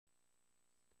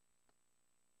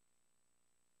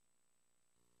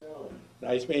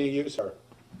Nice meeting you, sir.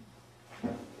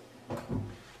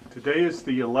 Today is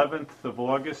the 11th of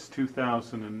August,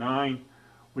 2009.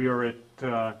 We are at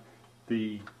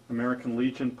the American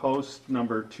Legion Post,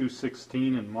 number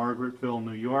 216 in Margaretville,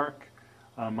 New York.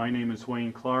 My name is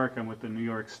Wayne Clark. I'm with the New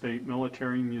York State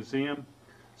Military Museum.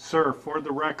 Sir, for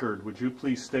the record, would you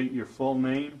please state your full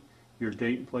name, your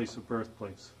date and place of birth,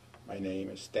 please? My name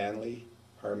is Stanley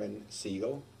Herman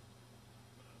Siegel,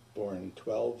 born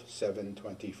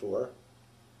 12/7/24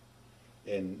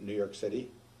 in New York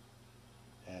City.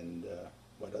 And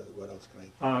what else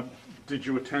can I? Did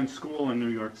you attend school in New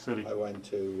York City? I went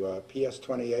to PS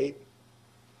 28,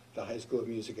 the High School of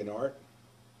Music and Art.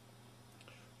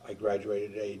 I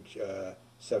graduated at age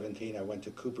 17. I went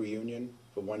to Cooper Union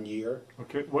for 1 year.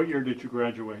 Okay. What year did you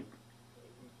graduate?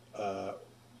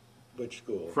 Which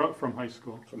school? From high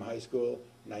school. From high school,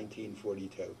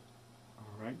 1942.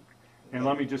 All right. And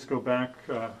let me just go back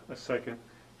a second.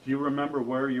 Do you remember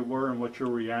where you were and what your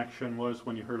reaction was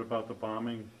when you heard about the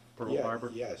bombing Pearl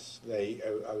Harbor? Yes.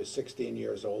 I was 16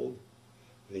 years old.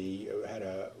 They had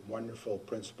a wonderful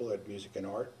principal at Music and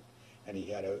Art, and he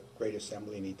had a great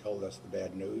assembly, and he told us the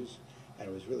bad news, and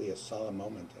it was really a solemn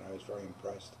moment, and I was very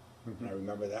impressed. Mm-hmm. And I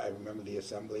remember that. I remember the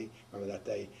assembly. Remember that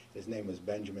day. His name was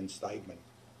Benjamin Steigman.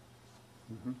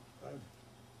 Mm-hmm.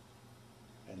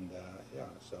 And yeah,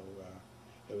 so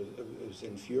it was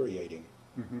infuriating.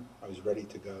 Mm-hmm. I was ready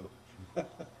to go.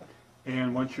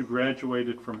 And once you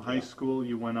graduated from high school,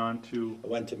 you went on to? I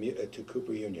went to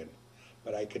Cooper Union,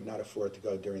 but I could not afford to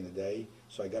go during the day,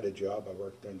 so I got a job. I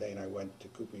worked during the day, and I went to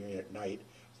Cooper Union at night.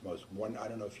 It's I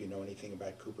don't know if you know anything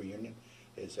about Cooper Union.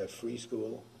 It's a free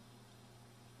school,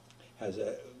 has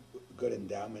a good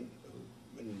endowment,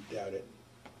 endowed it.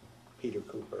 Peter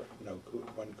Cooper, no,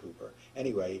 one Cooper.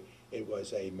 Anyway, it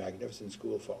was a magnificent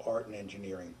school for art and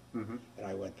engineering, Mm-hmm. and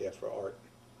I went there for art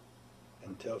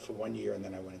for 1 year, and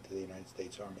then I went into the United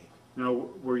States Army. Now,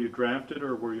 were you drafted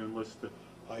or were you enlisted?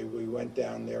 We went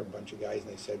down there, a bunch of guys, and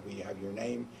they said, "We have your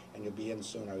name, and you'll be in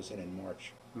soon." I was in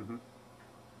March Mm-hmm.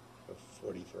 of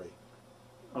 43.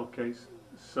 Okay,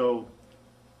 so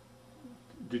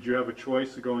did you have a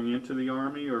choice of going into the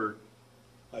Army, or?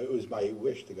 It was my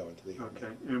wish to go into the Army.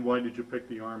 Okay, and why did you pick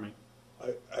the Army?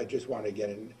 I just wanted to get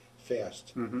in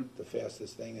fast, Mm-hmm. the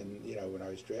fastest thing. And when I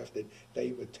was drafted,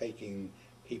 they were taking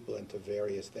people into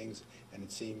various things, and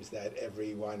it seems that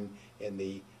everyone in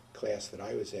the class that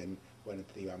I was in went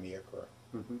into the Army Air Corps.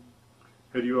 Mm-hmm.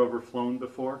 Had you ever flown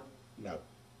before? No.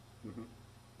 Mm-hmm.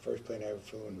 First plane I ever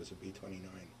flew in was a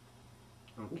B-29.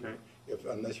 Okay.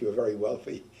 Unless you were very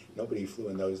wealthy, nobody flew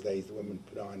in those days. The women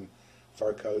put on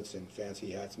fur coats and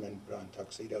fancy hats, men put on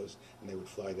tuxedos, and they would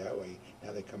fly that way.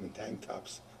 Now they come in tank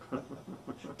tops.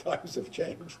 Times have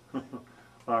changed.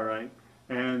 All right.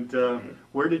 And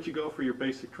where did you go for your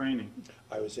basic training?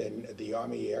 I was in the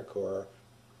Army Air Corps.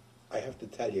 I have to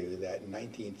tell you that in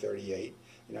 1938,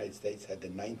 the United States had the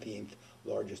 19th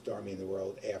largest army in the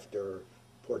world after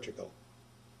Portugal.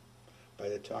 By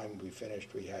the time we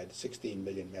finished, we had 16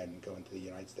 million men going to the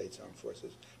United States Armed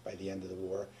Forces. By the end of the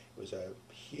war, it was a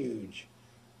huge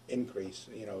increase,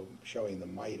 showing the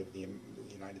might of the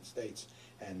United States.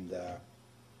 And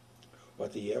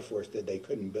what the Air Force did, they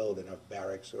couldn't build enough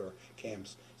barracks or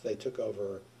camps, so they took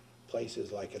over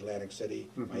places like Atlantic City,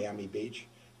 Mm-hmm. Miami Beach,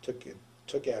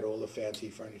 took out all the fancy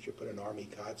furniture, put in army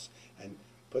cots, and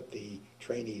put the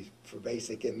trainees for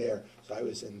basic in there. So I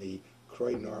was in the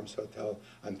Croydon Arms Hotel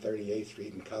on 38th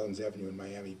Street and Collins Avenue in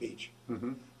Miami Beach.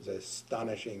 Mm-hmm. It was an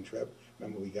astonishing trip.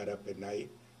 Remember, we got up at night.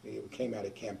 We came out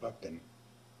of Camp Upton,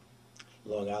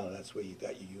 Long Island. That's where you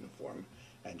got your uniform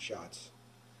and shots.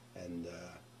 And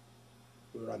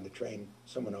we were on the train.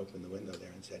 Someone opened the window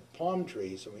there and said, "Palm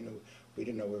trees." So we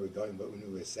didn't know where we were going, but we knew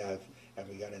we were south. And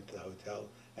we got into the hotel,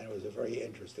 and it was a very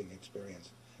interesting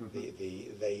experience.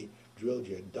 Mm-hmm. They drilled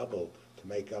you double to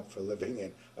make up for living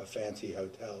in a fancy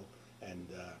hotel. And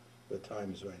the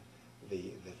times when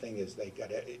the thing is,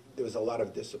 there was a lot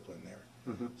of discipline there.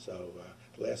 Mm-hmm. So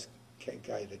the last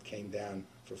guy that came down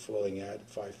for falling out at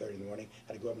 5:30 in the morning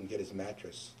had to go up and get his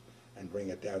mattress and bring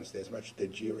it downstairs, much to the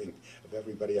jeering of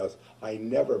everybody else. I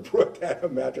never brought down a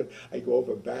mattress. I go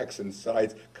over backs and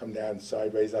sides, come down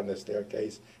sideways on the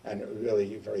staircase, and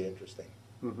really very interesting.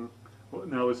 Mm-hmm. Well,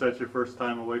 now, was that your first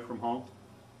time away from home?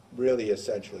 Really,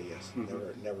 essentially, yes.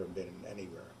 Mm-hmm. Never been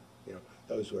anywhere.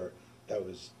 That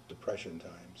was Depression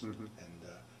times. Mm-hmm. And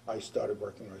I started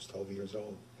working when I was 12 years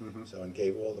old, mm-hmm. So, and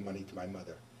gave all the money to my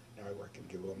mother. Now I work and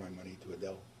give all my money to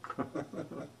Adele.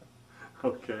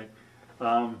 Okay.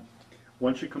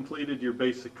 Once you completed your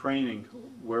basic training,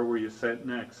 where were you sent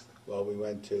next? Well, we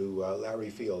went to Larry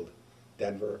Field,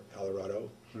 Denver, Colorado.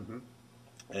 Mm-hmm.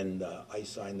 And I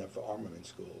signed up for armament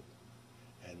school.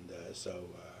 And so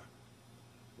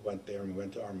went there and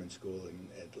went to armament school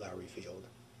at Lowry Field.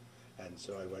 And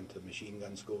so I went to machine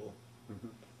gun school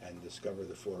and discovered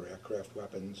the 4 aircraft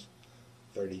weapons,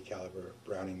 30 caliber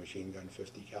Browning machine gun,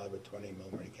 50 caliber 20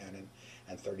 millimeter cannon,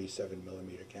 and 37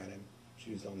 millimeter cannon.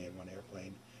 She was only in one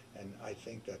airplane. And I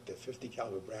think that the 50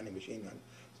 caliber Browning machine gun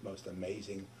is the most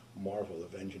amazing marvel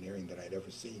of engineering that I'd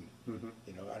ever seen.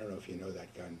 You know, I don't know if you know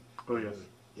that gun. Oh, yes.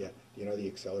 Yeah. Do you know the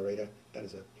accelerator? That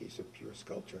is a piece of pure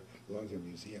sculpture. It belongs in a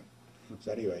museum.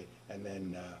 So anyway, and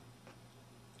then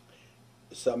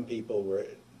some people were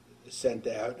sent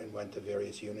out and went to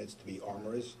various units to be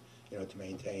armorers, you know, to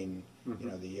maintain, you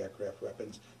know, the aircraft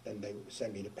weapons. Then they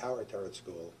sent me to power turret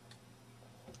school.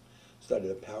 Studied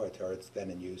the power turrets then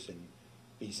in use in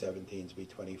B-17s,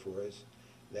 B-24s.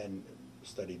 Then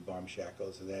studied bomb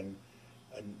shackles. And then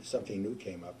something new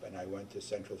came up, and I went to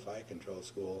Central Fire Control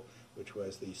School, which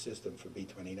was the system for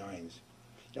B-29s.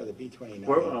 You know, the B-29...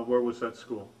 Where was that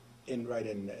school? Right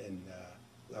in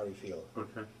Lowry Field.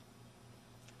 Okay.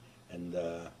 And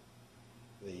the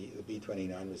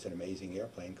B-29 was an amazing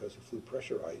airplane because it flew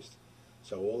pressurized.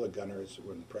 So all the gunners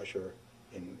were in pressure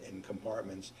in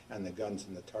compartments, and the guns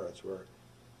and the turrets were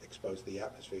exposed to the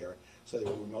atmosphere. So they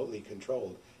were remotely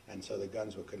controlled, and so the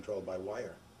guns were controlled by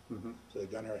wire. So the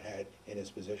gunner had, in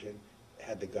his position,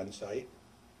 had the gun sight,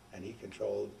 and he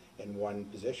controlled in one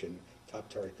position. Top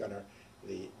turret gunner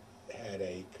had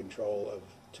a control of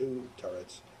 2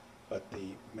 turrets, but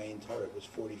the main turret was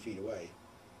 40 feet away.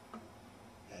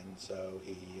 And so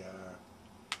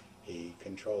he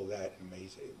controlled that.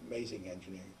 Amazing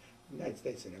engineering. The United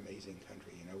States is an amazing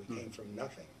country. You know, we came from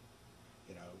nothing.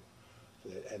 You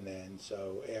know, and then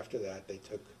so after that they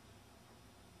took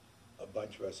a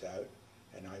bunch of us out,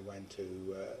 and I went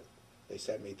to. They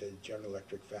sent me to the General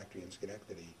Electric factory in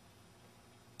Schenectady.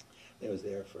 I was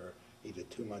there for either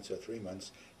 2 months or 3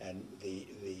 months, and the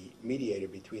mediator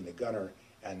between the gunner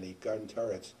and the gun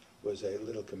turrets was a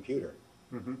little computer,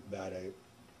 about a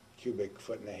cubic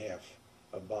foot and a half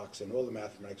of box, and all the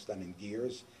mathematics done in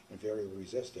gears and variable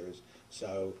resistors.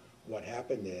 So what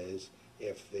happened is,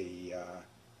 if the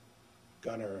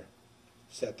gunner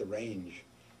set the range,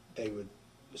 they would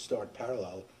start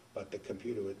parallel, but the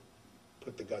computer would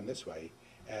put the gun this way.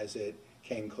 As it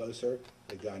came closer,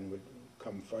 the gun would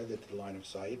come further to the line of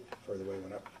sight, further away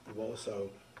went up. It would also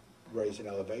raise an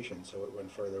elevation, so it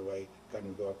went further away, gun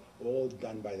would go up, all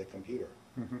done by the computer.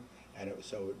 And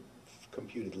so it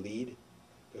computed lead,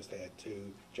 because they had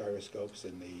 2 gyroscopes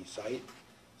in the sight,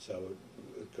 so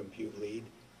it would compute lead,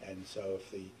 and so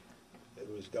if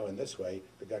it was going this way,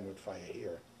 the gun would fire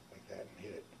here, like that, and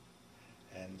hit it.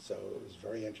 And so it was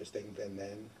very interesting.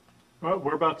 Then Well,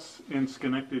 whereabouts in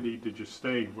Schenectady did you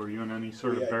stay? Were you in any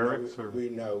sort of barracks? We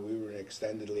were in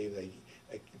extended leave.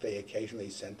 They occasionally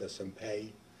sent us some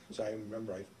pay. So I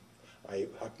remember I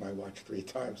hucked my watch 3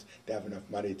 times to have enough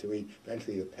money to eat.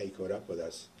 Eventually the pay caught up with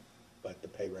us, but the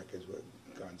pay records were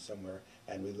gone somewhere,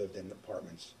 and we lived in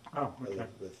apartments. Oh, okay. I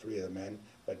lived with 3 of the men,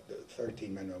 but the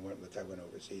 13 men I went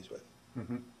overseas with.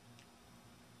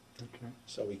 Okay.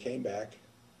 So we came back,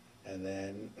 and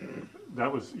then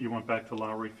That was, you went back to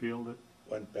Lowry Field?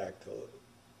 went back to,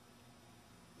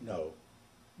 no,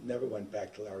 never went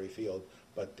back to Lowry Field,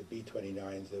 but the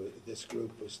B-29s, this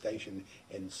group was stationed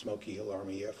in Smoky Hill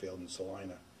Army Airfield in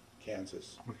Salina,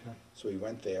 Kansas. Okay. So we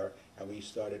went there, and we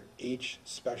started, each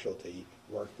specialty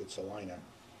worked at Salina,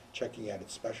 checking out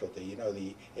its specialty. You know,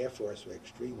 the Air Force were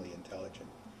extremely intelligent.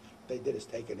 What they did is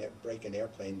break an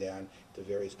airplane down to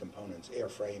various components: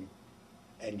 airframe,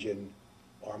 engine,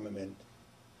 armament,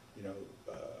 you know,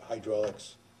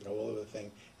 hydraulics, you know, all of the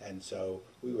thing. And so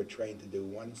we were trained to do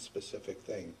one specific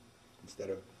thing instead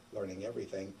of learning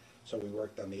everything. So we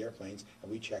worked on the airplanes,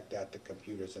 and we checked out the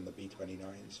computers in the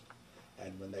B-29s.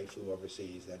 And when they flew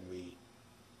overseas, then we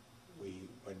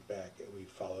went back and we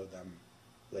followed them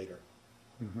later.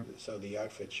 So the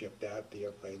outfit shipped out, the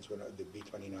airplanes went, the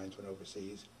B-29s went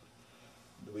overseas.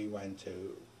 We went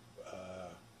to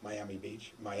Miami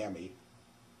Beach, Miami,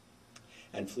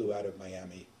 and flew out of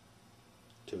Miami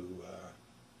to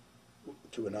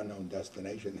an unknown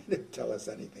destination. They didn't tell us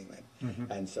anything then.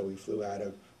 And so we flew out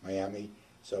of Miami.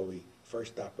 So we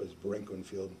first stop was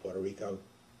Margaretville in Puerto Rico.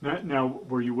 Now,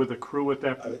 were you with a crew at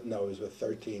that point? No, it was with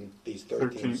 13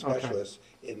 specialists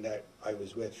in that I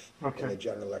was with in the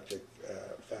General Electric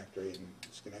factory in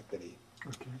Schenectady.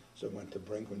 Okay. So went to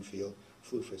Brinkmanfield,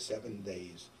 flew for 7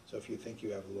 days. So if you think you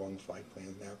have long flight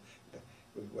plans now,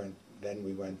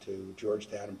 we went to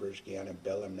Georgetown and British Guiana,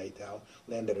 Belém, Natal,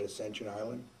 landed at Ascension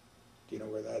Island. Do you know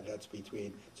where that's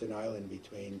between? It's an island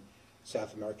between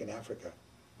South America and Africa,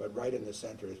 but right in the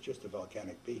center is just a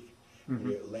volcanic peak. Mm-hmm.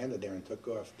 When you landed there and took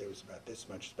off, there was about this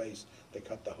much space. They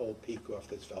cut the whole peak off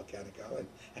this volcanic island,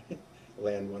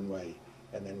 land one way.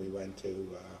 And then we went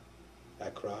to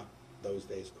Accra, those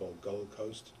days called Gold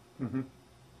Coast, Mm-hmm.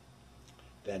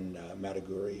 then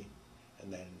Mataguri,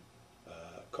 and then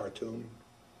Khartoum,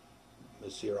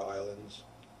 Masira Islands,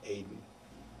 Aden,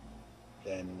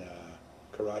 then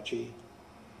Karachi,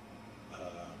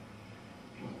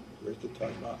 where's the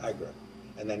Taj Mahal? Agra,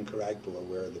 and then Kharagpur,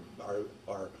 where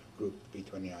our group, the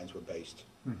B-29s, were based.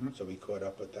 Mm-hmm. So we caught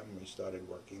up with them and we started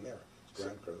working there as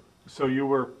ground crew. So you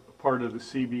were part of the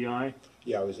CBI?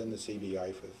 Yeah, I was in the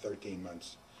CBI for 13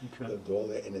 months. Okay. Lived all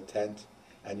there in a tent.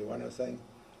 And you want to know something?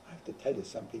 I have to tell you,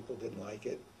 some people didn't like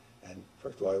it. And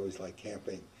first of all, I always liked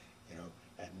camping, you know.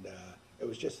 And it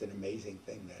was just an amazing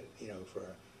thing that, you know, for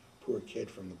a poor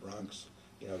kid from the Bronx,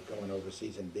 you know, going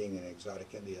overseas and being in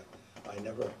exotic India, I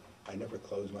never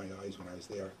closed my eyes when I was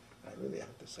there. And I really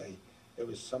have to say, it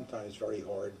was sometimes very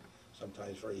hard,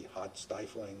 sometimes very hot,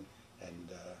 stifling, and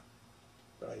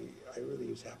but I really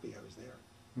was happy I was there.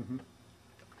 Mm-hmm.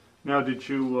 Now, did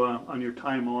you, on your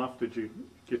time off, did you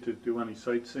get to do any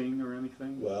sightseeing or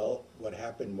anything? Well, what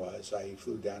happened was I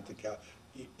flew down to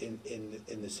in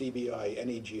the CBI,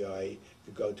 any GI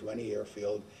could go to any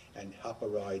airfield and hop a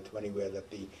ride to anywhere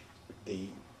that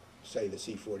say the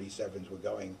C-47s were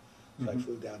going. So I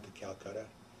flew down to Calcutta,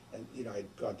 and you know,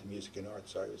 I'd gone to music and art,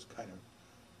 so I was kind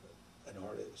of an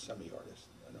artist, semi-artist,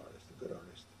 a good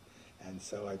artist. And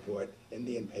so I bought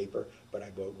Indian paper, but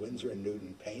I bought Winsor &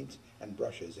 Newton paint and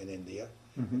brushes in India.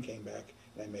 Mm-hmm. I came back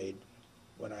and I made,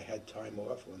 when I had time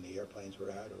off, when the airplanes were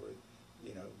out, or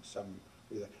you know,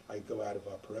 I'd go out of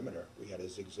our perimeter. We had a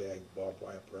zigzag barbed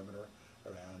wire perimeter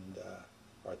around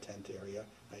our tent area.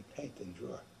 I'd paint and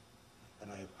draw,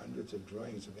 and I have hundreds of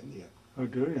drawings of India. Oh,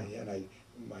 do you? And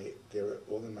they're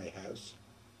all in my house.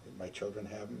 My children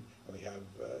have them, and we have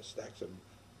stacks of them.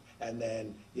 And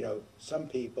then, you know, some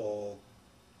people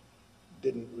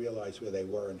didn't realize where they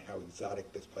were and how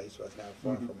exotic this place was. Now,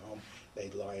 far from home,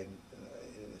 they'd lie in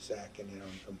a sack and, you know,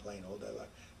 and complain all day, like,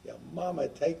 you know, Mama,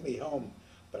 take me home.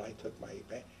 But I took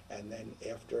and then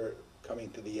after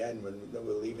coming to the end, when we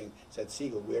were leaving, said,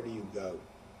 Siegel, where do you go?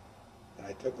 And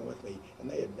I took them with me, and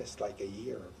they had missed like a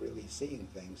year of really seeing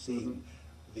things, seeing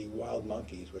the wild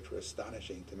monkeys, which were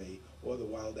astonishing to me, or the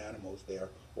wild animals there,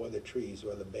 or the trees,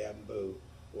 or the bamboo,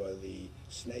 or the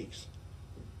snakes.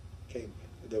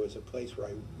 There was a place where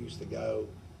I used to go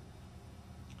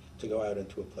out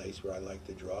into a place where I liked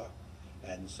to draw,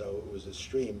 and so it was a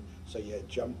stream, so you had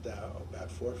jumped about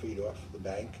 4 feet off the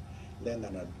bank, then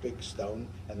on a big stone,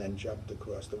 and then jumped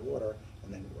across the water,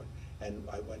 and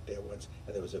I went there once,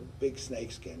 and there was a big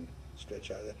snake skin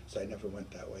stretched out of there, so I never went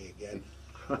that way again.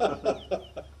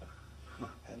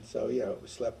 And so, you know,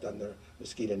 slept under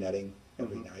mosquito netting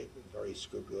every night, very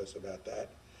scrupulous about that.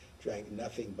 Drank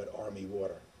nothing but Army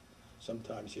water.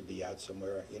 Sometimes you'd be out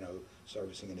somewhere, you know,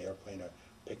 servicing an airplane or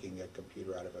picking a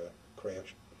computer out of a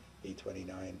crashed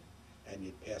B-29, and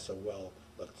you'd pass a well,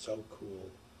 looked so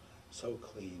cool, so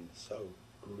clean, so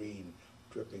green,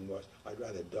 dripping water. I'd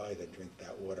rather die than drink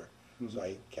that water. So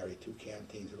I carried 2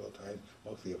 canteens at all times,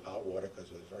 mostly of hot water because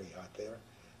it was very hot there.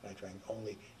 And I drank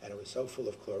only, and it was so full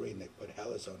of chlorine, they put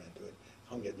halazone into it,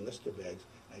 hung it in Lister bags,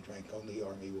 and I drank only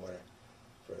Army water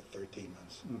for 13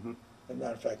 months. As a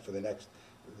matter of fact, for the next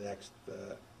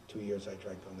 2 years, I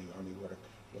drank only Army water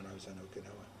when I was on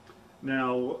Okinawa.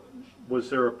 Now, was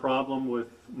there a problem with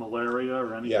malaria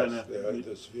or any kind of? Yes,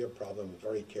 the severe problem,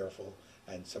 very careful,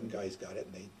 and some guys got it,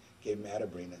 and they gave them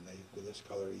Atabrine, and they this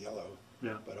color yellow.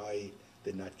 Yeah. But I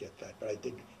did not get that. But I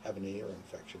did have an ear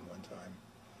infection one time,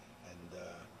 and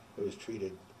it was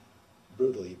treated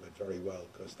brutally but very well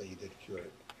because they did cure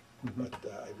it. But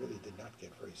I really did not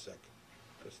get very sick.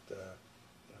 Just,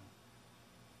 you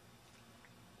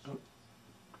know.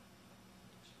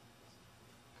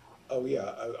 Oh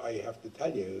yeah, I have to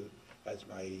tell you, as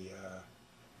my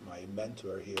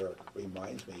mentor here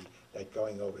reminds me, that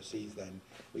going overseas, then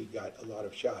we got a lot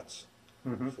of shots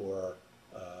for.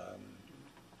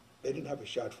 They didn't have a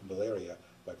shot for malaria,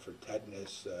 but for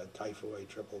tetanus, typhoid,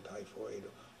 triple typhoid,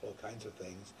 all kinds of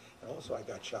things. And also I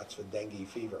got shots for dengue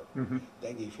fever.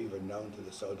 Dengue fever, known to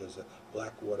the soldiers, a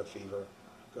black water fever,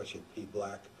 because you'd pee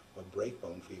black, or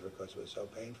breakbone fever, because it was so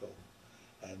painful.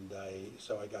 And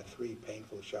so I got 3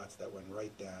 painful shots that went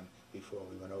right down before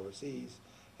we went overseas.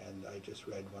 And I just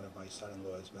read one of my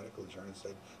son-in-law's medical journals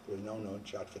said there was no known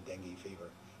shot for dengue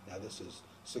fever. Now this is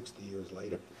 60 years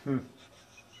later.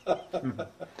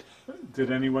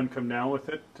 Did anyone come down with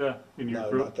it in your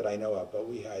group? No, not that I know of, but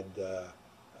we had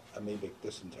amoebic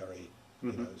dysentery.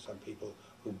 You know, some people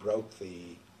who broke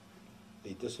the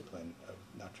the discipline of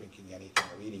not drinking anything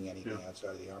or eating anything Yeah.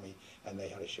 outside of the Army, and they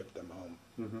had to ship them home.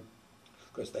 Mm-hmm.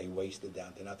 Because they wasted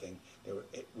down to nothing.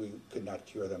 We could not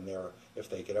cure them there, if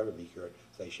they could ever be cured,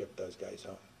 so they shipped those guys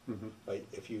home. Mm-hmm. But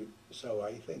so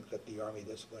I think that the Army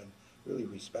discipline really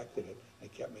respected it and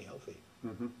kept me healthy.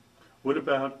 Mm-hmm. What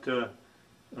about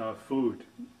food?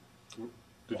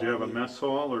 Did you have a mess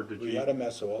hall, or did you? We had a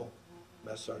mess hall.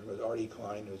 Mess sergeant was Artie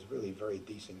Klein, who was really a very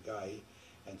decent guy,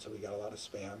 and so we got a lot of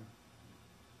Spam,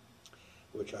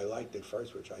 which I liked at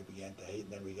first, which I began to hate,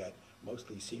 and then we got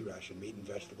mostly sea ration, meat and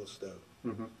vegetable stew.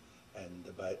 Mm-hmm.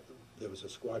 But there was a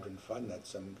squadron fund that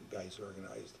some guys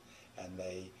organized, and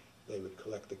they would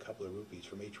collect a couple of rupees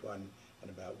from each one,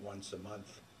 and about once a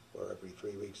month or every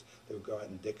 3 weeks, they would go out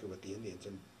and dicker with the Indians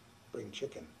and bring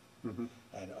chicken. Mm-hmm.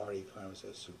 And Artie Klein was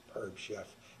a superb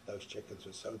chef. Those chickens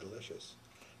were so delicious.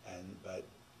 But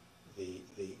the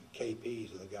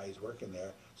KPs, or the guys working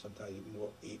there, sometimes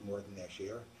eat more than their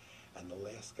share. And the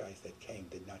last guys that came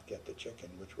did not get the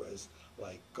chicken, which was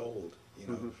like gold.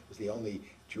 Mm-hmm. It was the only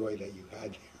joy that you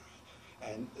had there.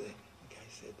 And the guy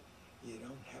said, "You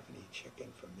don't have any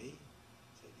chicken for me?" I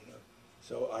said,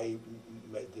 So I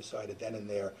decided then and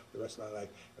there, the rest of my life,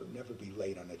 I would never be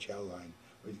late on the chow line.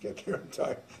 We'd get there in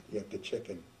time to get the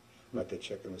chicken. But the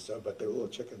chicken was but the little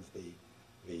chickens,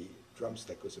 the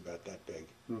drumstick was about that big.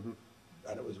 Mm-hmm.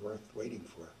 And it was worth waiting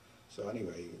for. So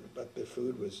anyway, but the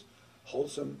food was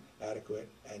wholesome, adequate,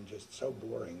 and just so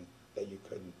boring that you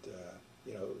couldn't,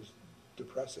 it was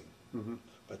depressing. Mm-hmm.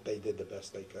 But they did the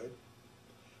best they could.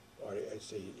 Or I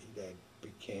see they had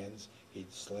big cans,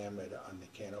 he'd slam it on the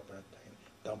can opener,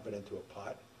 dump it into a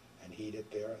pot, and heat it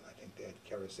there. I think they had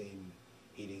kerosene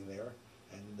heating there,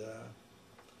 and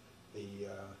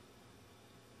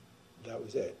that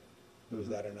was it. It was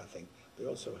that or nothing. They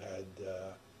also had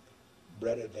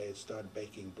bread. They had started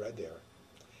baking bread there,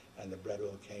 and the bread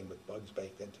all came with bugs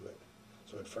baked into it.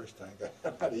 So at first time,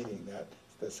 I'm not eating that.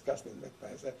 It's disgusting.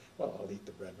 I said, well, I'll eat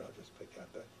the bread, but I'll just pick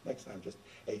out the, next time just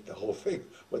ate the whole thing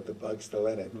with the bugs still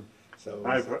in it. So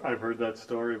I've heard that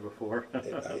story before.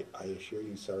 I assure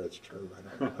you, sir, it's true. I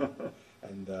don't know.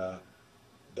 And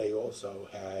they also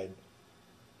had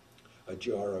a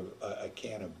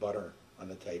can of butter on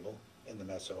the table in the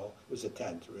mess hall. It was a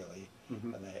tent, really,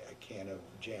 and a can of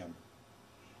jam.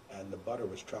 And the butter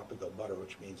was tropical butter,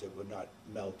 which means it would not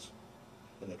melt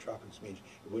in the tropics, means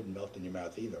it wouldn't melt in your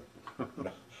mouth either.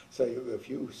 So if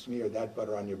you smeared that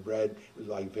butter on your bread, it was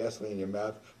like Vaseline in your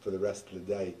mouth for the rest of the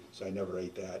day. So I never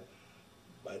ate that.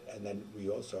 And then we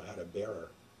also had a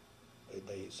bearer.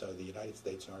 So the United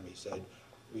States Army said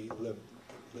we lived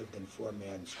in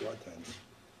 4-man squad tents.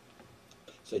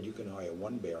 Said you can hire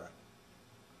one bearer,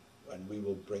 and we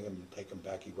will bring him and take him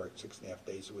back. He worked 6.5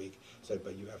 days a week. Said,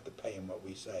 but you have to pay him what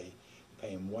we say.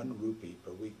 Pay him 1 rupee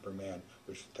per week per man,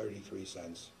 which is 33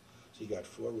 cents. So you got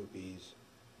 4 rupees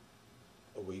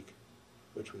a week,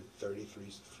 which was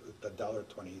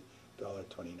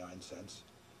 $1.29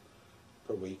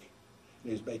 per week.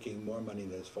 And he was making more money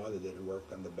than his father did, who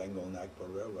worked on the Bengal-Nagpur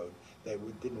Railroad. They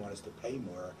didn't want us to pay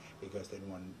more because they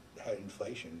didn't want had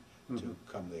inflation to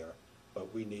come there.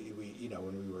 But when we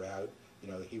were out,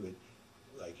 he would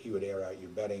air out your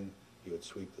bedding. He would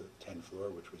sweep the tent floor,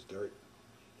 which was dirt.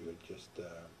 He would just,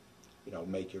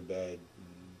 make your bed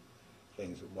and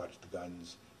things, watch the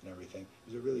guns and everything.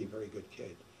 He was a really very good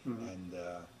kid. Mm-hmm. And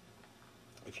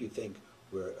if you think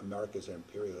America's an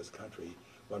imperialist country,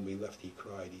 when we left, he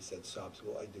cried. He said, "Sobs,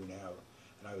 what will I do now?"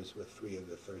 And I was with 3 of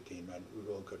the 13 men. We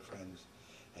were all good friends.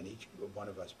 And each one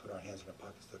of us put our hands in our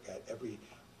pockets, took out every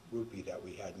rupee that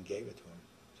we had and gave it to him.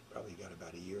 He probably got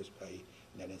about a year's pay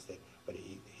in that instant, but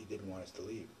he didn't want us to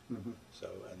leave. Mm-hmm. So,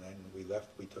 and then we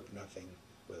left. We took nothing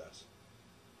with us.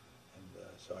 And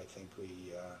so I think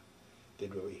we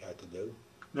did what we had to do.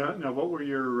 Now, what were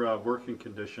your working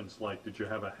conditions like? Did you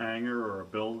have a hangar or a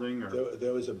building? Or?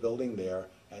 There was a building there,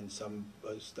 and some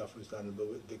stuff was done,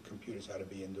 but the computers had to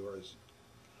be indoors.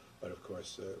 But of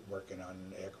course, working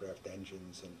on aircraft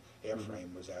engines and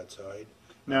airframe was outside.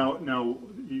 Now,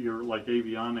 your like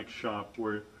avionics shop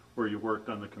where you worked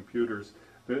on the computers,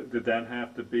 did that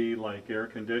have to be like air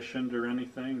conditioned or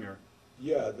anything, or?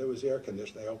 Yeah, there was air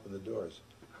conditioning. They opened the doors.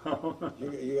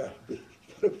 You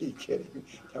gotta be kidding.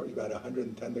 That was about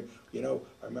 110. I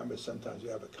remember sometimes you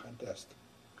have a contest.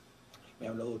 You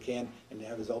have a little can, and you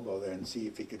have his elbow there and see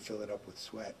if he could fill it up with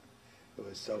sweat. It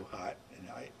was so hot, and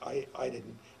I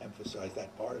didn't emphasize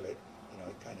that part of it.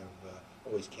 I kind of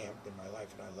always camped in my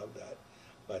life, and I loved that.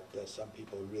 But some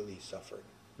people really suffered,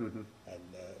 and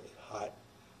hot,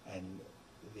 and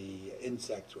the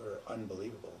insects were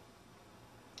unbelievable.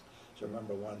 So I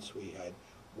remember once we had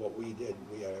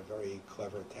a very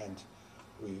clever tent.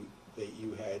 We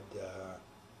you had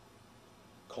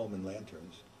Coleman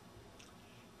lanterns,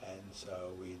 and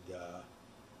so we'd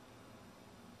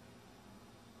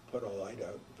put a light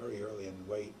out very early and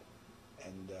wait,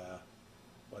 and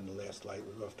when the last light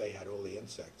was off, they had all the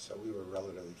insects, so we were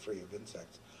relatively free of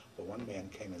insects. But one man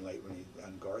came in late when he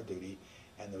on guard duty,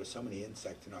 and there were so many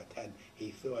insects in our tent,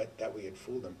 he thought that we had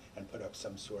fooled him and put up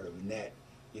some sort of net,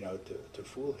 you know, to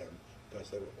fool him, because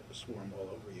they would swarm all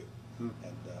over you.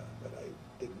 And but I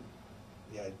didn't.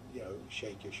 Yeah, you know,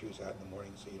 shake your shoes out in the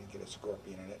morning so you didn't get a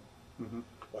scorpion in it.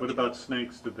 What about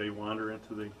snakes? Did they wander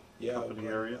into the company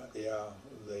area? Yeah,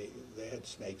 they had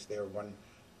snakes there. One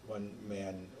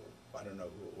man, I don't know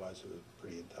who it was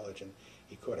pretty intelligent.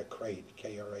 He caught a crate,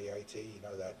 K-R-A-I-T, you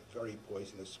know, that very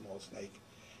poisonous small snake,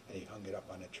 and he hung it up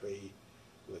on a tree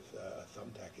with a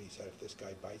thumbtack, and he said, if this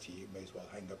guy bites you, you may as well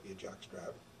hang up your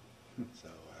jockstrap. So,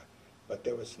 but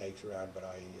there were snakes around, but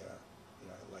I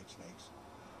like snakes.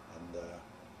 And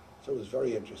so it was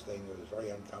very interesting. It was very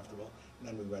uncomfortable. And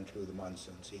then we went through the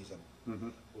monsoon season,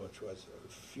 which was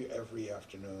every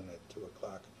afternoon at 2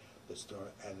 o'clock, the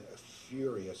storm, and a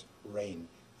furious rain.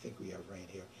 I think we have rain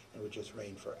here. And it would just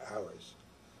rain for hours.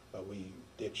 But we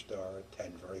ditched our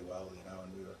tent very well, you know,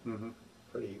 and we were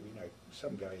pretty, you know,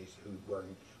 some guys who were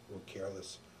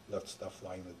careless, left stuff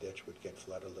lying in the ditch, would get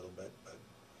flooded a little bit, but,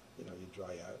 you know, you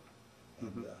dry out.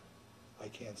 And I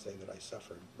can't say that I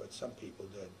suffered, but some people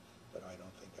did, but I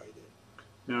don't think I did.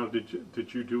 Now,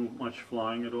 did you do much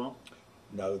flying at all?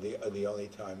 No, the only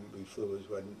time we flew was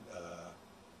when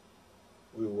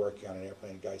we were working on an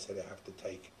airplane. The guy said, I have to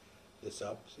take this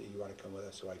up, so you want to come with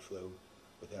us? So I flew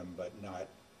with him, but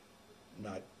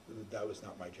that was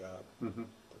not my job to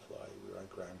fly. We were on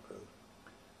ground crew.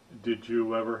 Did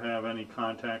you ever have any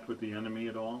contact with the enemy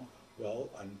at all? Well,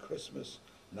 on Christmas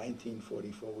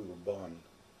 1944, we were bombed.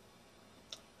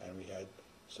 And we had,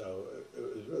 so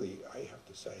it was really, I have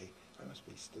to say, I must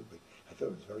be stupid. I thought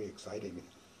it was very exciting.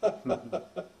 But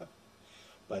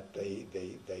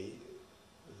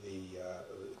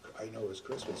I know it was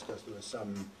Christmas because there was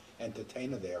some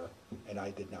entertainer there, and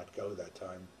I did not go that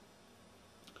time.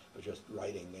 I was just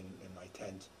writing in my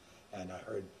tent, and I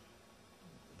heard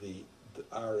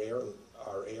our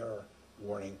air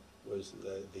warning was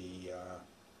the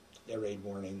air raid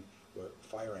warning, were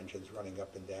fire engines running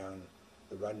up and down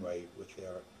the runway with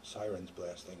their sirens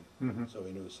blasting. So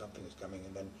we knew something was coming,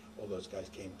 and then all those guys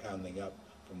came pounding up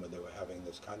from where they were having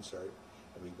this concert,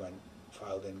 and we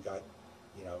filed in, got,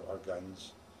 you know, our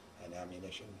guns and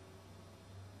ammunition,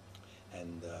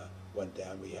 and went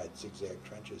down. We had zigzag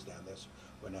trenches down this,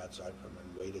 went outside from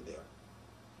and waited there.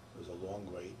 It was a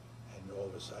long wait, and all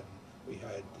of a sudden we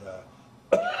had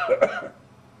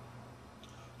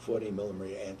 40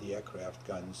 millimeter anti-aircraft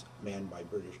guns manned by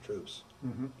British troops.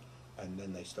 And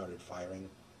then they started firing.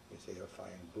 You see, they were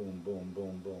firing, boom, boom,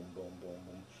 boom, boom, boom, boom,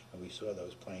 boom. And we saw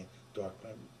those planes, dark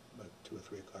plane, about 2 or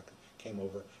 3 o'clock, came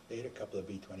over. They had a couple of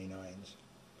B-29s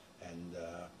and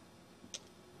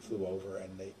flew over,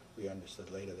 and we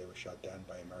understood later they were shot down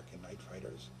by American night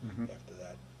fighters after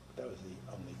that. But that was the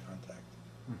only contact.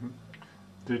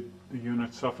 Did the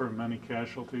unit suffer many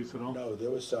casualties at all? No, there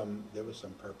was some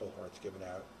Purple Hearts given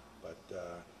out, but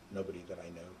nobody that I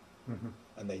knew.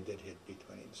 And they did hit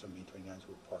some B-29s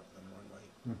were parked on the runway.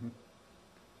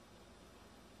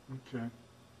 Okay.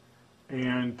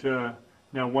 And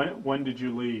now, when did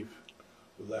you leave?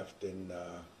 We left in.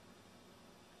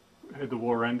 Had the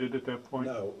war ended at that point?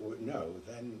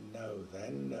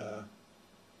 Then.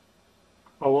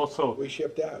 Oh, also. We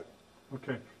shipped out.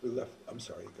 Okay. We left. I'm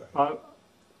sorry. Go ahead.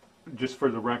 Just for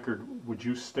the record, would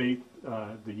you state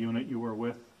the unit you were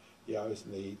with? Yeah, I was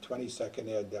in the 22nd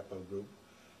Air Depot Group,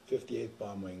 58th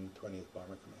Bomb Wing, 20th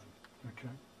Bomber Command.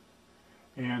 Okay.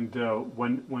 And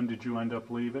when did you end up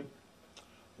leaving?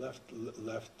 Left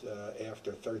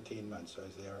after 13 months. I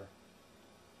was there.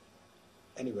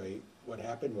 Anyway, what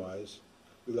happened was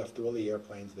we left all the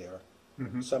airplanes there,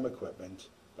 some equipment,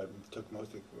 but we took most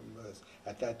of the equipment with us.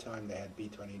 At that time, they had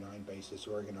B-29 bases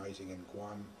organizing in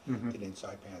Guam and in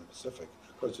Saipan, the Pacific.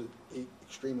 Of course, it was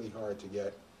extremely hard to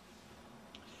get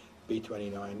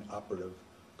B-29 operative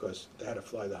because they had to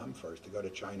fly the hum first to go to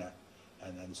China.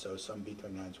 And then so some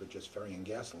B-29s were just ferrying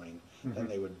gasoline. Then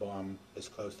they would bomb as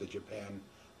close to Japan.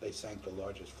 They sank the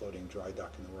largest floating dry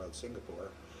dock in the world,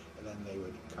 Singapore. And then they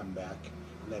would come back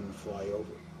and then fly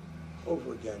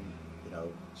over again, you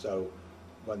know. So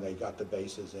when they got the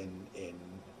bases in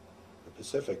the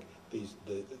Pacific, the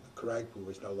Margaretville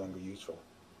was no longer useful.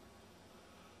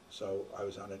 So I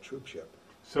was on a troop ship.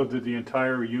 So did the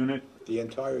entire unit? The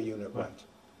entire unit went.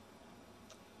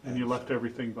 And you left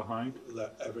everything behind?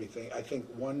 Everything. I think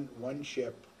one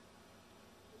ship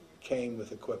came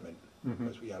with equipment, Mhm.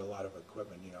 because we had a lot of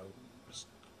equipment,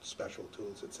 special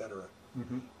tools, etc.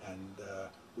 Mhm. And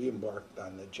we embarked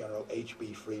on the General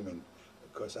H.B. Freeman,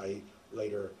 because I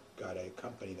later got a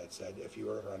company that said, if you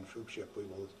are on troop ship, we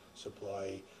will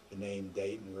supply the name,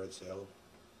 date, and where it sailed.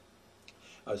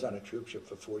 I was on a troop ship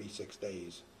for 46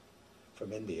 days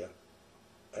from India.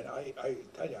 And I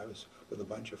tell you, I was with a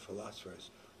bunch of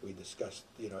philosophers. We discussed,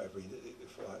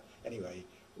 anyway,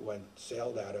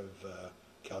 sailed out of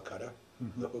Calcutta,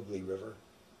 the Hooghly River.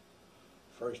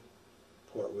 First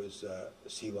port was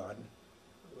Ceylon,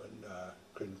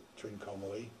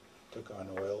 Trincomalee, took on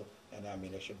oil and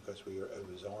ammunition because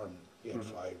it was armed. We had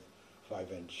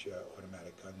five-inch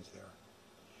automatic guns there.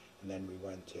 And then we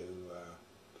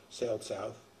sailed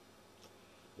south,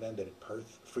 landed at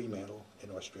Perth, Fremantle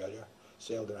in Australia,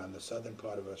 sailed around the southern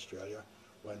part of Australia,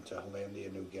 went to Hollandia,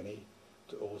 New Guinea,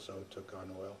 also took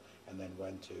on oil, and then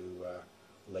went to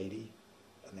Leyte,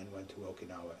 and then went to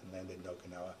Okinawa, and landed in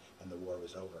Okinawa, and the war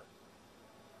was over.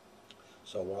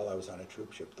 So while I was on a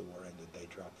troop ship, the war ended. They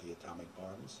dropped the atomic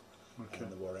bombs, Okay.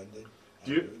 and the war ended.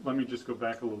 Let me just go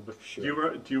back a little bit.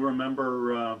 Sure. Do you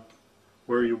remember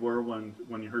where you were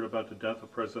when you heard about the death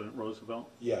of President Roosevelt?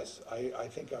 Yes, I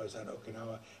think I was on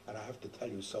Okinawa, and I have to tell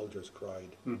you, soldiers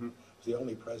cried. Mm-hmm. It was the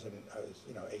only president, I was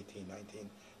 18, 19, it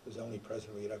was the only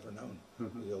president we had ever known.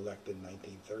 Mm-hmm. He was elected in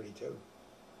 1932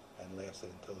 and lasted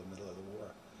until the middle of the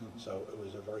war. Mm-hmm. So it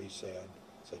was a very sad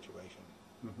situation.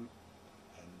 Mm-hmm.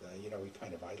 And, we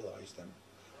kind of idolized him,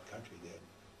 the country did.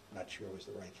 Not sure it was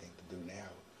the right thing to do now,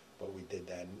 but we did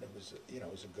then. It was,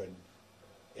 it was a good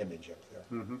image up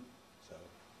there. Mm-hmm. So.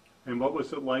 And what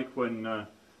was it like when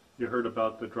you heard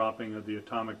about the dropping of the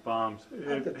atomic bombs?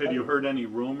 Had you heard any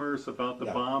rumors about the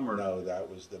bomb? Or? No, that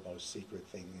was the most secret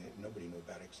thing that nobody knew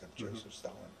about except Joseph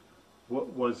Stalin.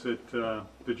 What was it?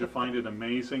 Did you find it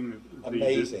amazing?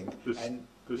 Amazing. The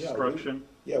destruction?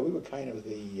 We were kind of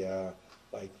the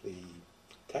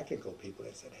technical people.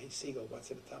 They said, "Hey, Siegel,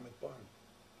 what's an atomic bomb?"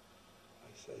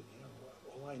 I said,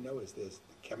 all I know is there's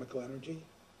chemical energy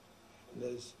and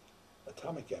there's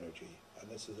atomic energy, and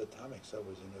this is atomic, so it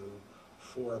was a new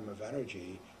form of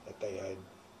energy that they had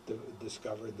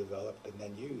discovered, developed, and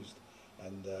then used.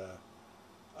 And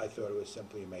I thought it was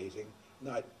simply amazing.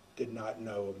 Did not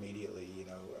know immediately,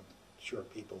 I'm sure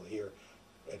people here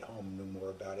at home knew more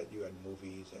about it. You had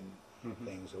movies and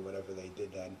things or whatever they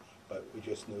did then, but we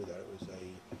just knew that it was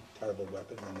a terrible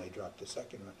weapon, and they dropped the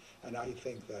second one. And I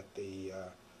think that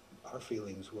our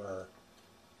feelings were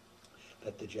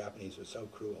that the Japanese were so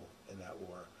cruel in that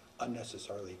war,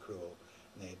 unnecessarily cruel,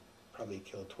 and they probably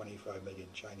killed 25 million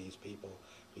Chinese people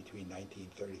between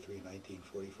 1933 and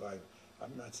 1945.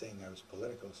 I'm not saying that was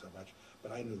political so much,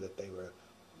 but I knew that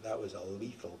that was a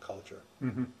lethal culture,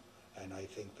 and I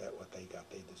think that what they got,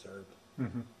 they deserved.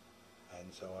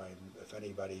 And so if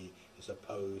anybody is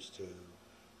opposed to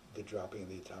the dropping of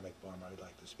the atomic bomb, I'd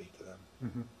like to speak to them.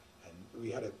 And we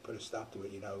had to put a stop to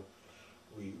it.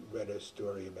 We read a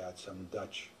story about some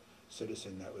Dutch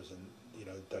citizen that was in,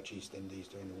 Dutch East Indies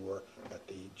during the war that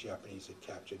the Japanese had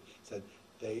captured. Said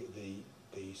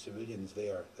the civilians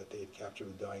there that they had captured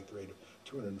were dying at the rate of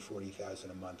 240,000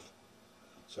 a month.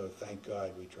 So thank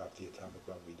God we dropped the atomic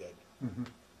bomb. We did.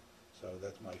 So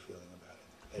that's my feeling about it.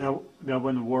 Now,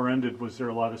 when the war ended, was there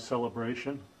a lot of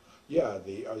celebration? Yeah,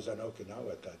 I was on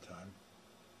Okinawa at that time,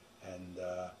 and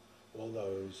all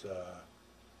those.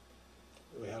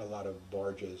 We had a lot of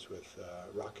barges with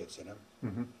rockets in them,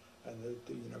 and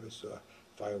you saw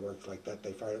fireworks like that.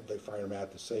 They fire them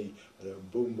out to sea.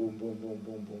 Boom, boom, boom, boom,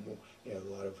 boom, boom, boom. A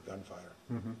lot of gunfire,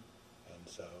 and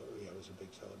so it was a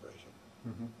big celebration.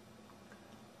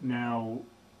 Now,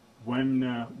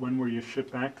 when were you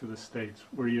shipped back to the States?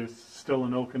 Were you still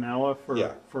in Okinawa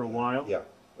for a while? Yeah,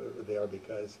 there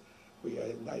because we the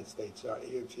United States.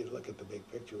 If you look at the big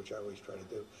picture, which I always try to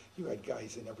do, you had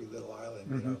guys in every little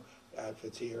island,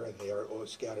 outfits here, and they are all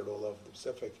scattered all over the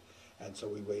Pacific, and so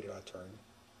we waited our turn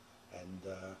and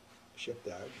shipped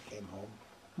out, came home.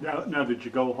 Now, did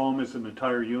you go home as an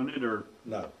entire unit, or?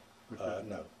 No,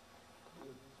 Okay.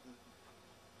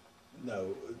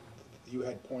 no. You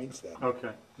had points then.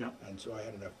 Okay, yeah. And so I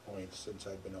had enough points since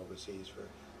I'd been overseas for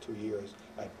 2 years.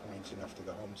 I had points enough to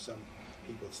go home. Some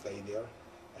people stayed there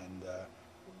and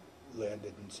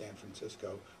landed in San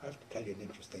Francisco. I have to tell you an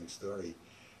interesting story.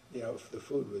 The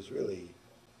food was really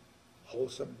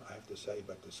wholesome, I have to say,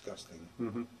 but disgusting.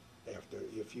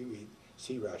 If you eat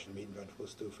sea ration meat and vegetable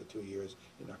stew for 2 years,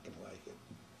 you're not going to like it.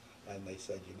 And they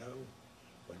said,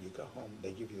 when you go home,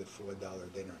 they give you the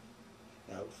 $4 dinner.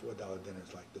 Now, $4 dinner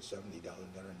is like the $70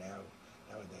 dinner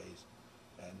nowadays.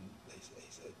 And they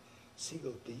said,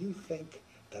 Siegel, do you think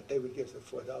that they would give the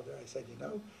 $4 dinner? I said,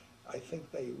 I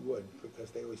think they would,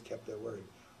 because they always kept their word.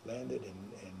 Landed in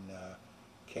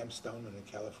Camp Stoneman in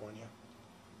California,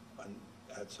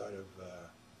 outside of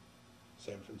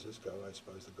San Francisco, I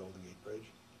suppose, the Golden Gate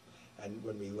Bridge. And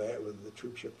when when the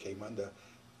troop ship came under,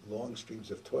 long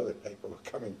streams of toilet paper were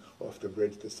coming off the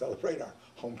bridge to celebrate our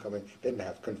homecoming. They didn't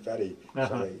have confetti,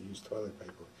 so they used toilet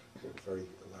paper. It was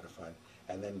a lot of fun.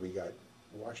 And then we got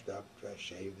washed up,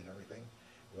 shaved and everything,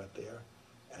 went there,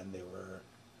 and there were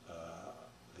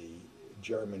the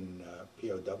German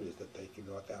POWs that taken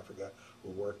North Africa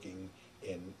were working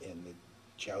in the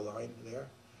chow line there.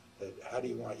 How do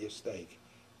you want your steak?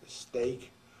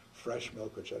 Steak, fresh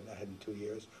milk, which I've not had in 2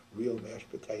 years, real mashed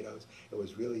potatoes. It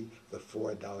was really the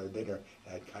 $4 dinner,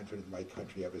 and I'd confided in my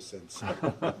country ever since. Got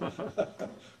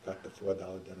the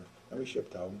 $4 dinner. And we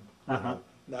shipped home,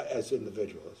 not as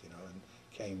individuals, and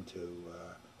came to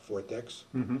Fort Dix,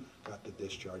 got the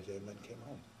discharge there, and then came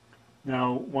home.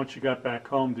 Now, once you got back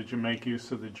home, did you make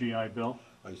use of the GI Bill?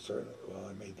 I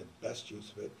made the best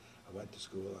use of it. I went to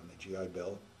school on the GI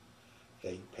Bill.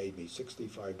 They paid me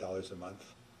 $65 a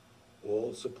month,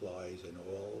 all supplies and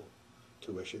all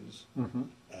tuitions.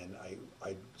 And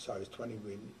so I was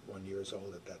 21 years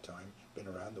old at that time, been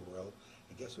around the world.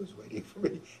 And guess who was waiting for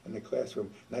me in the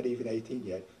classroom? Not even 18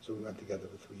 yet. So we went together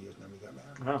for 3 years, and then we got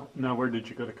married. Oh, now where did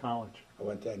you go to college? I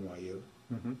went to NYU,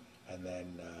 and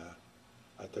then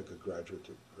I took a graduate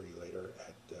degree later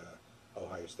at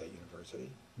Ohio State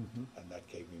University, and that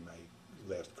gave me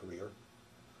my last career,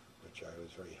 which I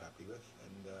was very happy with.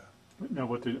 And now,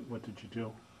 what did you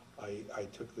do? I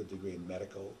took the degree in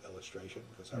medical illustration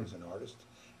because I was an artist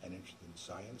and interested in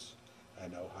science,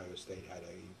 and Ohio State had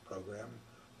a program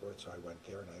for it, so I went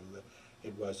there, and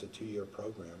it was a 2-year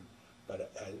program,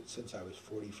 but since I was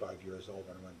 45 years old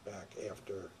when I went back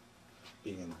after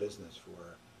being in business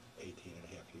for 18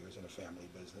 and a half years in a family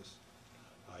business,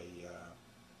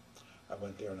 I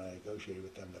went there and I negotiated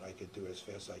with them that I could do as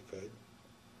fast as I could,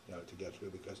 to get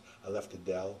through, because I left a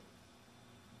Dell,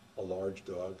 a large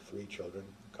dog, 3 children,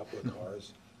 a couple of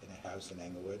cars, in a house in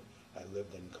Englewood. I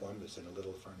lived in Columbus in a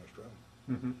little furnished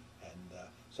room. And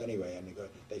so anyway,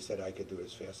 they said I could do it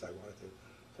as fast as I wanted to.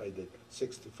 So I did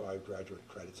 6 to 5 graduate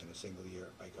credits in a single year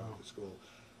by going to school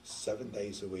 7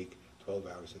 days a week, 12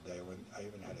 hours a day. I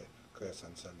even had a class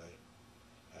on Sunday,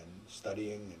 and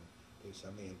studying and do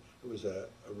something. And it was a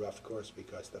rough course,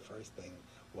 because the first thing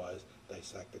was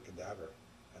dissect a cadaver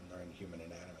and learn human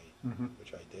anatomy,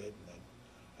 which I did,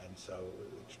 and so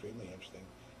it was extremely interesting.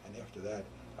 And after that,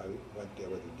 I went there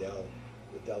with Adele.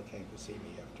 Adele came to see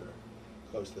me after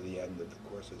close to the end of the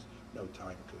courses. No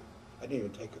time to. I didn't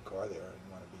even take a car there. I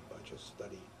didn't want to be, but just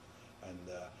study. And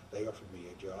they offered me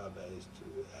a job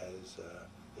as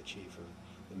the chief of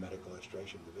the medical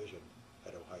illustration division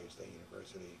at Ohio State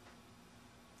University.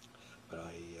 But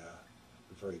I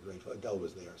was very grateful. Adele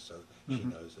was there, so she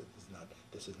knows that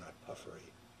this is not puffery.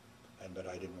 But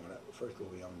I didn't want to. First of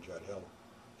all, we owned Judd Hill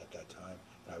at that time,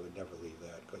 and I would never leave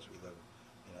that, because we live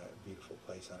in a beautiful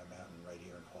place on a mountain right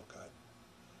here in Holcott.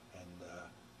 And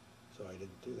so I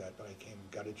didn't do that, but I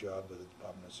got a job with the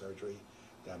Department of Surgery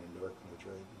down in Newark, New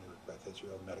Jersey, Newark Beth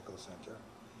Israel Medical Center.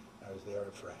 And I was there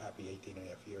for a happy 18 and a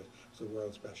half years. It was the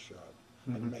world's best job.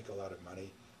 I didn't make a lot of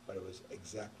money, but it was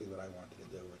exactly what I wanted to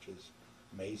do, which is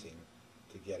amazing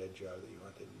to get a job that you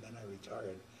wanted. And then I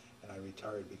retired, and I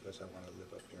retired because I want to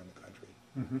live up here in the country.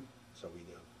 So we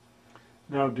do.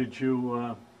 Now, did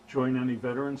you join any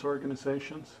veterans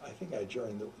organizations? I think I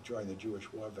joined the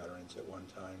Jewish War Veterans at one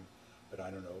time, but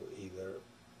I don't know either.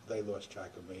 They lost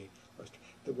track of me.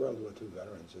 The World War II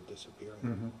veterans are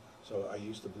disappearing. So I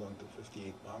used to belong to the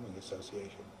 58th Bombing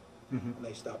Association, and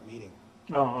they stopped meeting.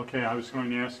 Oh, okay. I was going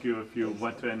to ask you if you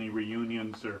went to any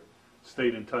reunions or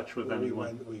stayed in touch with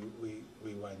anyone.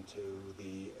 We went to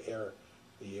the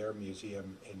Air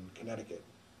Museum in Connecticut,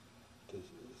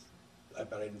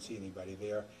 but I didn't see anybody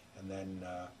there. And then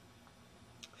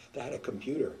they had a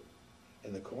computer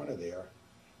in the corner there,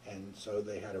 and so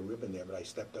they had a ribbon there, but I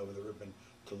stepped over the ribbon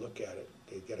to look at it,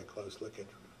 to get a close look at,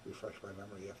 refresh my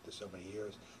memory after so many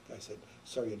years. The guy said,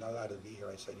 "Sir, you're not allowed to be here."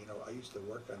 I said, "I used to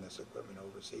work on this equipment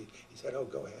overseas." He said, "Oh,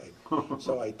 go ahead."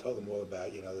 So I told him all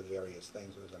about, the various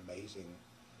things. It was an amazing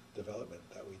development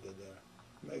that we did there.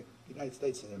 The United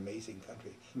States is an amazing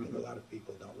country. I think a lot of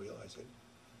people don't realize it,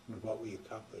 what we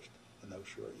accomplished in those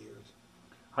short years.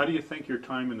 How do you think your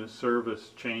time in the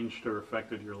service changed or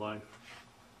affected your life?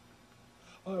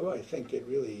 Oh, I think it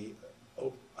really,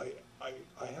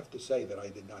 I have to say that I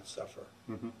did not suffer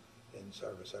in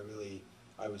service.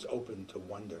 I was open to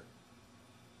wonder.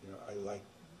 I liked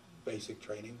basic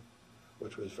training,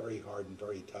 which was very hard and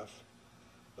very tough,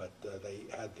 but they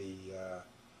had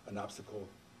an obstacle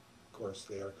course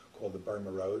there called the Burma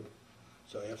Road.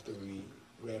 So after we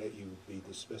ran it, you'd be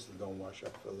dismissed and go and wash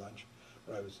up for lunch.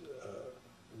 But I was,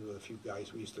 we were a few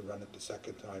guys, we used to run it the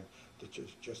second time to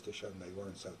just to show them they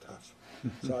weren't so tough.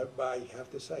 So I have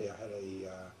to say, I had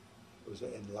it was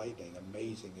an enlightening,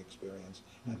 amazing experience,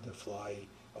 and to fly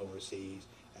overseas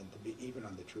and to be even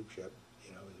on the troop ship,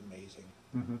 you know, it was amazing.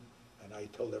 And I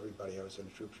told everybody I was on a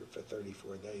troop ship for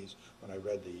 34 days when I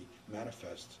read the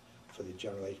manifest for the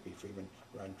General H.B. Freeman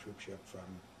run troop ship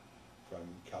from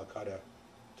Calcutta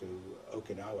to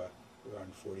Okinawa. We were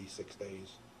on 46 days.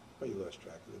 Well, you lost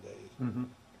track of the days.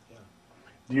 Yeah.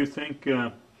 Do you think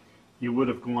you would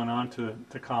have gone on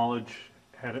to college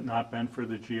had it not been for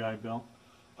the GI Bill?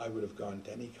 I would have gone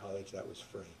to any college that was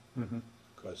free.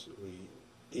 Because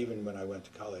even when I went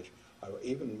to college,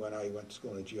 even when I went to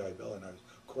school in the GI Bill and I was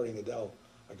courting Adele,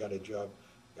 I got a job.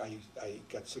 I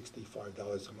got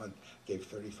 $65 a month, gave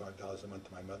 $35 a month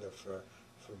to my mother for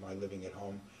my living at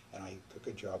home, and I took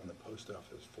a job in the post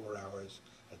office 4 hours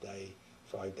a day,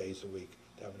 5 days a week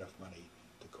to have enough money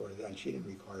to court Adele. And she didn't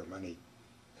require money.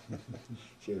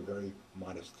 She had very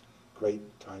modest.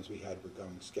 Great times we had with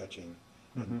going sketching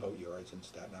in boat yards in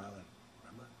Staten Island.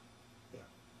 Remember? Yeah.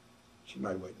 She's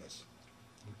my witness.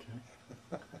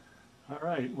 Okay. All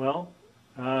right. Well,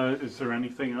 is there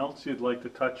anything else you'd like to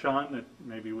touch on that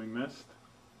maybe we missed?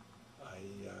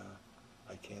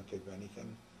 I can't think of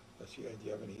anything. Do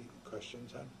you have any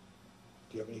questions, hon?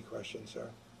 Do you have any questions, sir?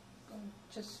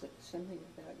 Just something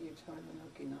about your time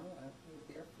in Okinawa. You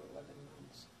were there for 11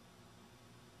 months.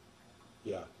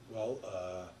 Yeah. Well,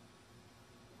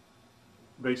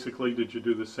 basically, did you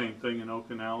do the same thing in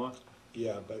Okinawa?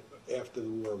 yeah, but after the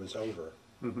war was over,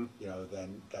 you know,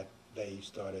 then they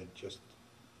started just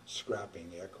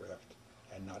scrapping aircraft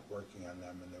and not working on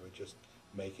them, and they were just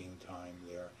making time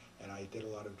there. And I did a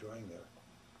lot of drawing there.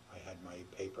 I had my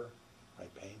paper, I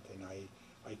paint, and I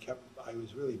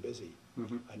was really busy.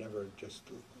 I never just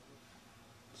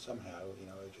somehow, you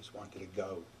know, I just wanted to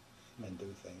go and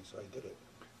do things, so I did it.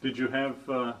 Did you have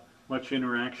much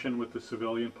interaction with the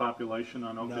civilian population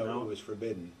on Okinawa? No, it was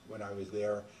forbidden. When I was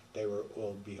there, they were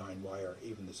all behind wire,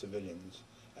 even the civilians.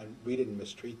 And we didn't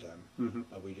mistreat them,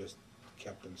 we just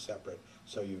kept them separate.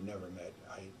 So you never met.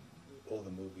 All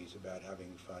the movies about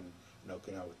having fun in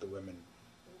Okinawa with the women,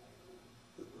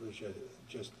 it was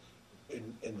just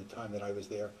in the time that I was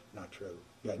there, not true.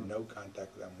 You had no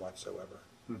contact with them whatsoever.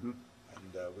 And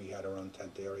we had our own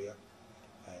tent area,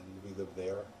 and we lived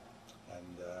there.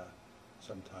 And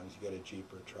sometimes you get a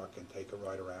Jeep or a truck and take a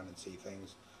ride around and see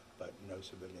things, but no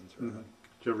civilians around.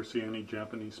 Did you ever see any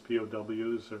Japanese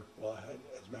POWs? Or? Well,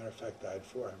 as a matter of fact, I had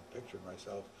 4. I have a picture of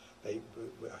myself. I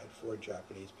had 4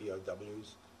 Japanese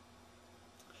POWs.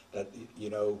 That,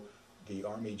 you know, the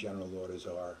Army general orders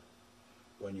are,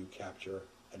 when you capture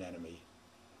an enemy,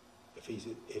 if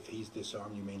he's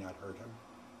disarmed, you may not hurt him.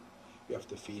 You have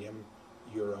to feed him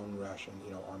your own ration,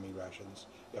 you know, Army rations.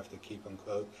 You have to keep him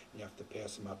clothed. And you have to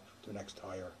pass him up to the next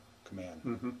higher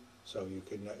command. So you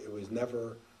could. It was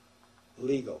never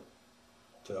legal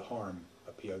to harm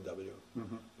a POW.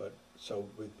 But so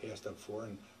we passed up 4,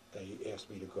 and they asked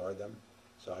me to guard them.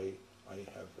 So I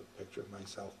have a picture of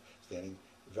myself standing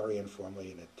very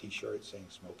informally in a T-shirt saying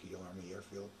Smoky Hill Army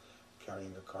Airfield,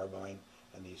 carrying a carbine,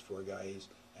 and these 4 guys,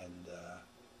 and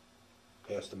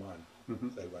passed them on.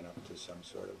 They went up to some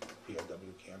sort of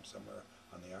POW camp somewhere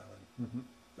on the island.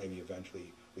 Maybe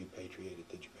eventually repatriated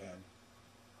to Japan,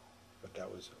 but that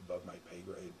was above my pay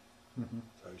grade.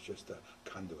 So I was just a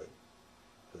conduit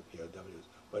for the POWs.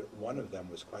 But one of them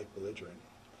was quite belligerent.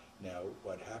 Now,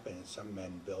 what happened is some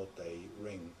men built a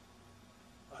ring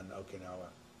on Okinawa,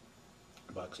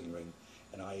 a boxing ring,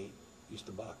 and I used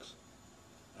to box,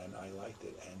 and I liked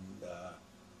it. And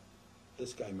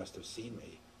this guy must have seen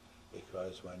me,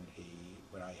 because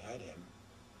when I had him,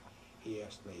 he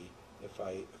asked me if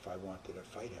I wanted to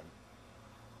fight him.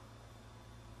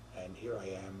 And here I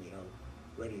am, you know,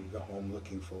 ready to go home,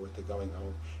 looking forward to going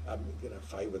home. I'm going to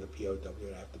fight with a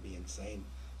POW. I have to be insane.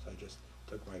 So I just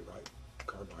took my right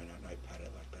carbine out and I patted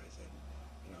it like that. I said,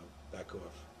 you know, back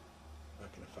off. I'm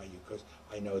not going to fight you, because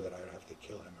I know that I would have to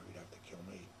kill him or he'd have to kill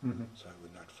me. So I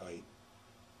would not fight.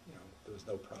 You know, there was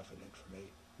no profit in it for me.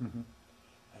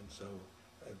 And so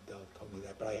Adele told me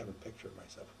that, but I have a picture of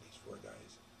myself with these 4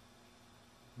 guys.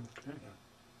 Okay.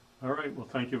 Yeah. All right. Well,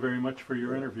 thank you very much for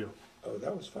your interview. Oh,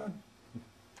 that was fun.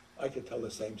 I could tell the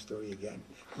same story again.